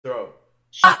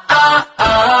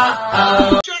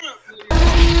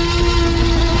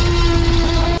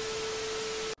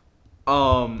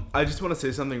I just want to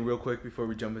say something real quick before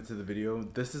we jump into the video.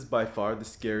 This is by far the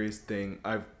scariest thing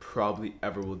I've probably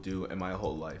ever will do in my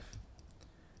whole life.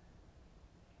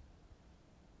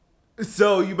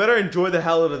 So you better enjoy the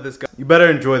hell out of this guy. You better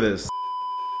enjoy this.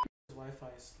 Wi-Fi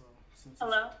is slow.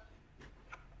 Hello?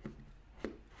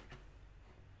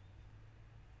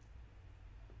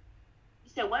 You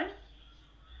said what?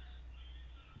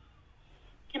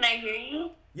 Can I hear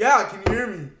you? Yeah, can you hear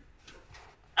me?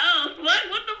 Oh, what?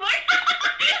 What the fuck?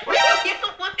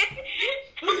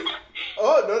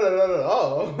 Oh, no.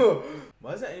 Oh.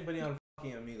 Why isn't anybody on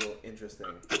fucking Omegle interesting?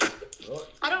 Oh.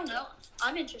 I don't know.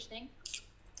 I'm interesting.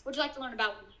 Would you like to learn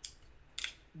about me?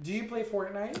 Do you play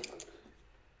Fortnite?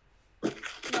 No,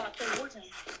 I play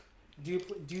Fortnite. Do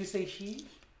you say she?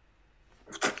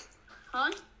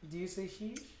 Huh? Do you say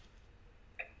she?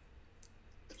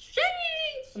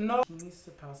 Sheesh! No. He needs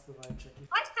to pass the vibe check.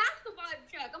 I passed the vibe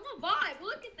check. I'm a vibe.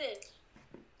 Look at this.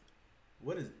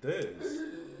 What is this?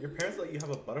 Your parents let you have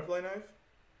a butterfly knife?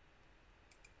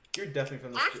 You're definitely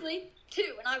from the Actually,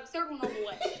 two, and I have a third one on the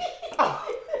way.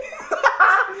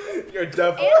 You're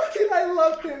definitely. I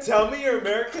love him. Tell me you're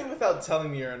American without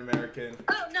telling me you're an American.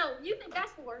 Oh, no. You think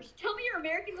that's the worst. Tell me you're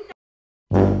American without...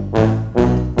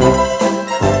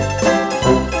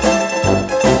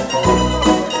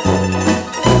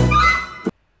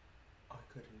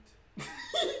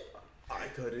 I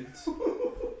couldn't.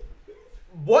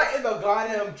 What in the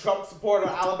goddamn Trump supporter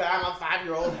Alabama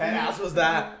 5-year-old head ass was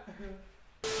that?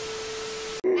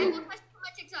 I have a question for my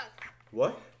TikTok.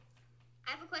 What?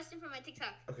 I have a question for my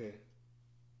TikTok. Okay.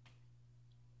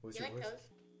 What's You your like voice? toes?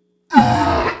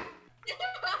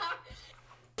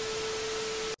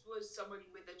 Was somebody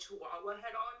with a chihuahua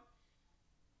head on,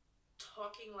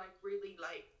 talking like really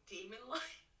like demon-like.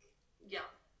 Yeah.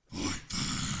 Oh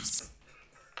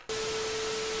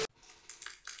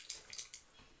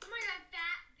my god,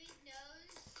 fat, big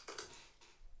nose.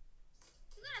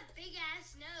 You got a big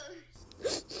ass nose.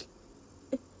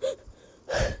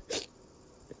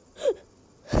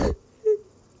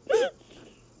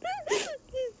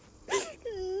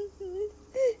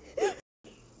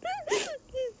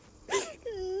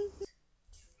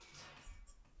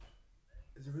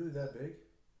 Is it really that big?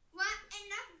 What in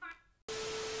the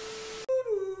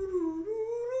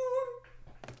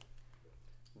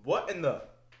What in the?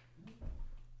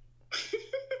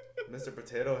 Mr.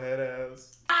 Potato Head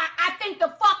ass. I think the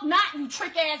fuck not, you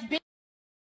trick ass bitch.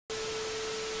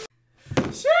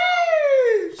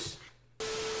 Sheesh!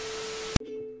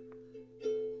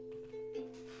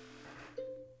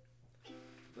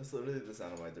 That's literally the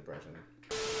sound of my depression.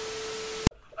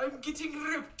 I'm getting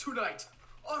ripped tonight.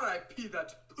 R.I.P.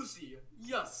 that pussy.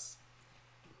 Yes.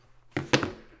 There's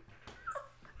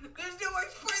no more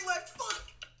spray left. Fuck.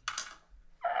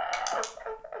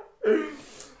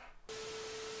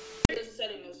 Just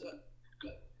setting this up.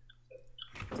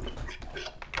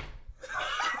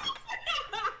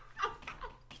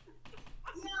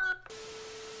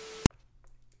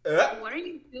 What are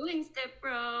you doing, step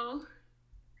bro?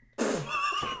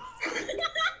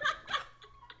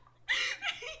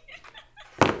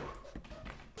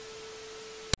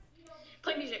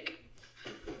 Play music.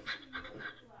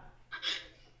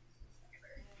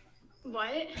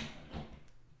 What?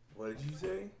 What did you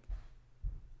say?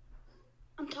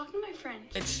 I'm talking to my friend.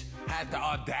 Bitch had the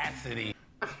audacity.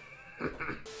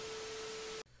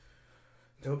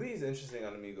 Nobody's interesting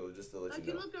on Omegle, just to let Like you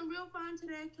you know. looking real fine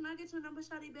today. Can I get your number,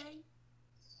 Shawty Bay?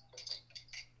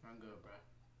 I'm good, bro.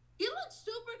 You look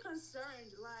super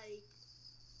concerned. Like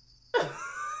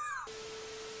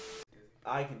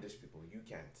I can dish people, you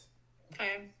can't.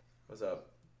 Okay. What's up?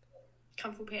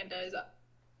 Kung Fu Panda is up.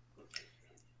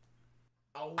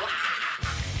 Oh, wow.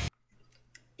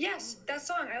 Yes, that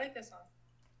song. I like that song.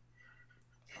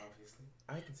 Obviously.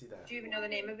 I can see that. Do you even know the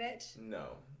name of it?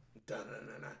 No.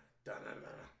 Da-na-na-na.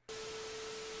 Da-na-na-na.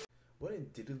 What in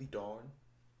diddly darn?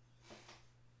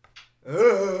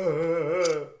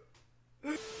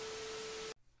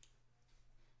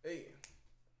 Hey.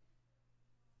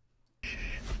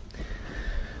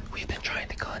 We've been trying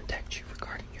to contact you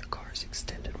regarding your car's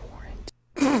extended warranty.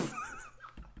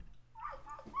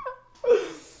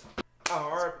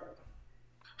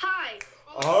 Hi.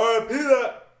 R.I.P.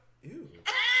 that. Ew.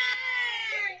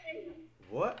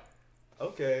 What?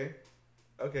 Okay.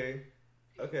 Okay,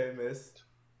 miss.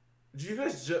 Did you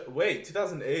guys wait,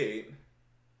 2008?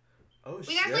 Oh, We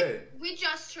shit. guys we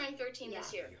just turned 13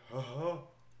 this year. Uh-huh.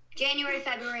 January,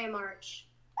 February, and March.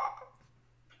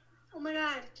 oh my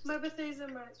god, my birthday's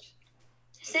in March.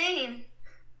 Same.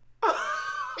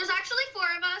 There's actually 4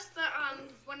 of us, but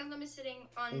sitting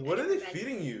on. What are they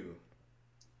feeding you?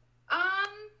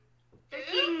 They're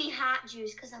feeding me hot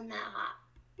juice because I'm that hot.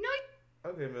 No.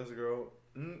 Okay, Miss Girl.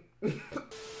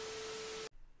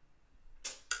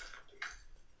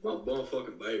 My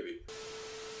motherfucking baby.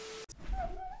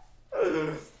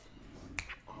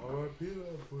 R.I.P.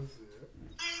 that pussy.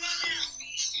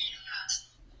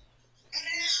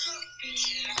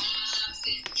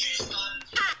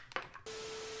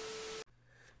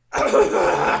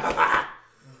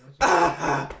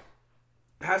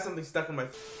 I have something stuck in my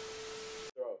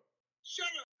throat. Shut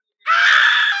up.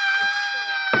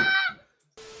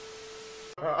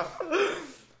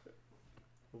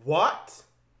 What?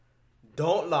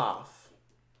 Don't laugh.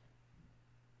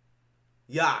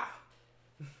 Yeah.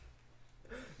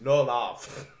 No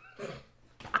laugh.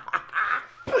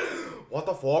 What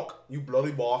the fuck? You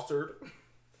bloody bastard.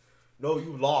 No,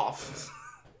 you laugh.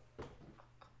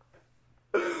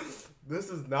 This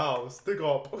is now. Stick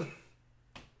up.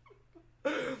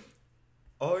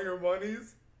 All your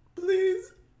monies,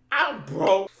 please. I'm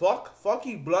broke. Fuck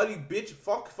you, bloody bitch.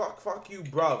 Fuck you,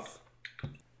 bruv.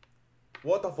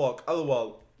 What the fuck?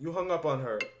 LOL. You hung up on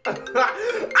her. Ah,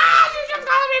 she just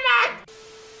called me back.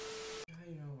 How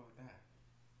do you know about that?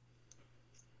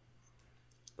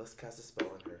 Let's cast a spell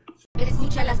on her.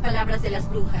 Escucha las palabras de las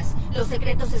brujas, los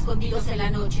secretos escondidos en la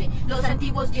noche. Los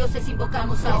antiguos dioses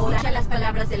invocamos ahora. Escucha las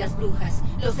palabras de las brujas,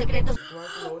 los secretos.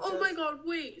 Oh my god,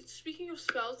 wait. Speaking of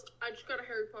spells, I just got a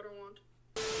Harry Potter wand.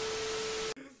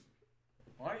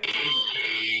 Why are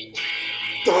you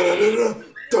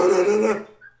Da-da-da-da.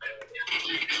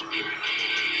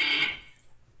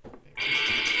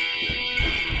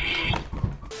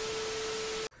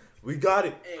 We got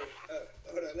it. Hey,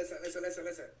 hold on, listen.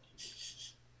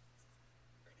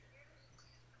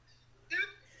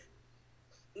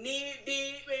 Knee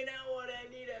deep in that water, I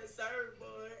need a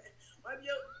surfboard. Wipe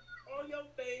on your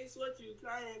face, what you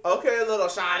crying for? Okay, little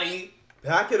shawty.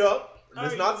 Pack it up.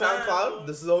 This is not SoundCloud.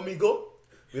 This is Omegle.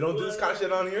 We don't do this kind of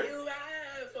shit on here.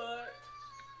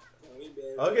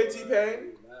 Okay,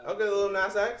 T-Pain. Okay, little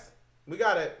Nas X. We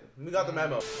got it. We got the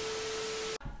memo.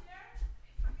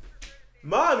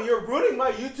 Mom, you're ruining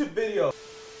my YouTube video.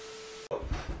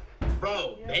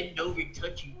 Bro, bend over,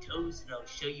 touch your toes, and I'll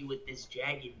show you what this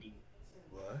dragon do.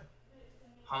 What?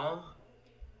 Huh?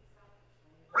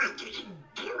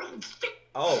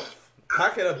 Oh,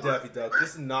 pack it up, Daffy Duck.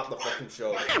 This is not the fucking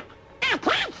show.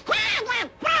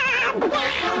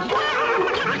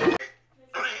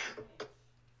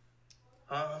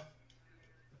 Huh?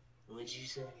 What'd you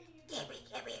say?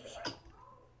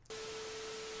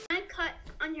 I cut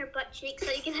on your butt cheek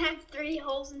so you can have 3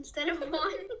 holes instead of 1.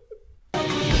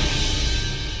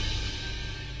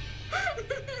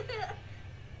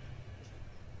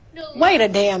 No, Wait a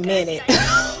damn minute.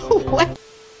 What?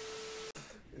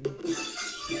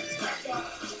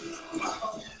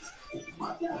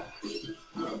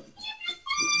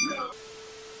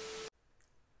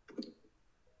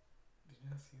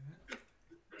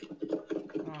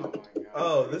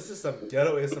 Oh, this is some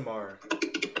ghetto ASMR.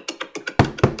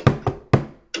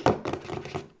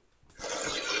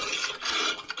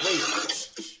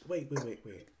 Wait.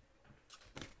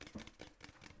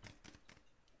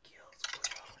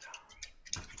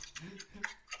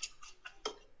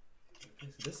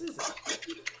 This is...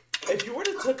 If you were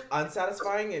to took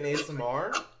unsatisfying and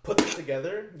ASMR, put them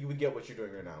together, you would get what you're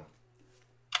doing right now.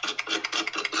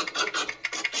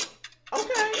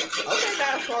 Okay,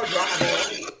 that's called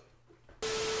drama.